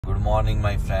Good morning,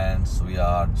 my friends. We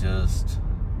are just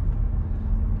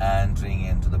entering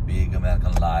into the big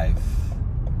American life.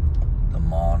 The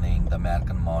morning, the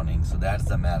American morning. So that's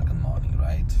the American morning,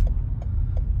 right?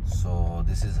 So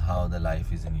this is how the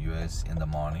life is in US in the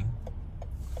morning.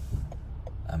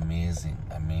 Amazing,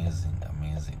 amazing,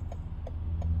 amazing.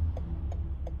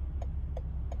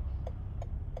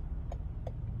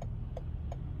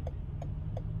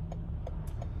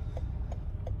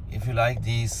 If you like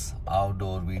these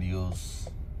outdoor videos,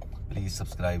 please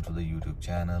subscribe to the YouTube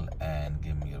channel and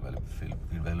give me your valuable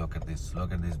feedback. Look at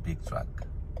this big truck,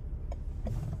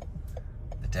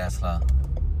 the Tesla.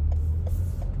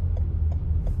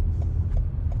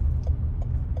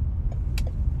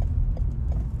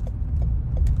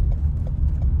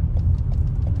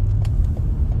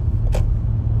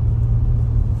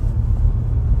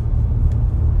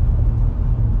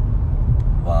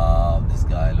 Wow, this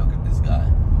guy, look at this guy.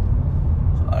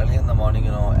 So early in the morning,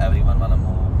 everyone wanna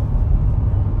move,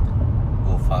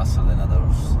 go faster than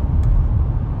others.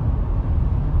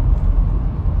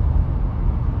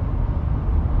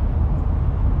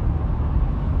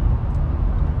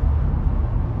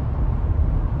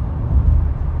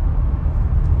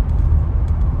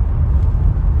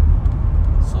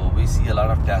 So we see a lot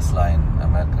of Tesla in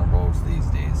American roads these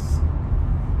days.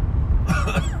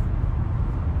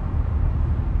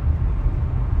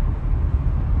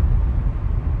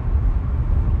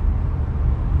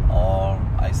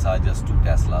 I saw just two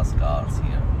Tesla's cars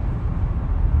here.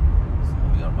 So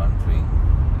we are wondering,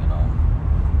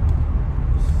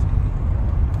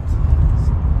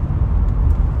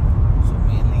 so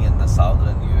mainly in the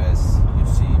southern US, you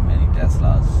see many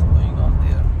Teslas going on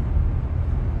there,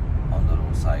 on the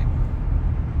roadside.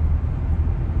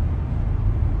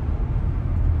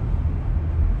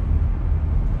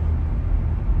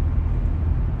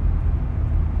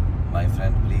 My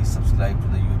friend, please subscribe to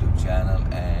the YouTube channel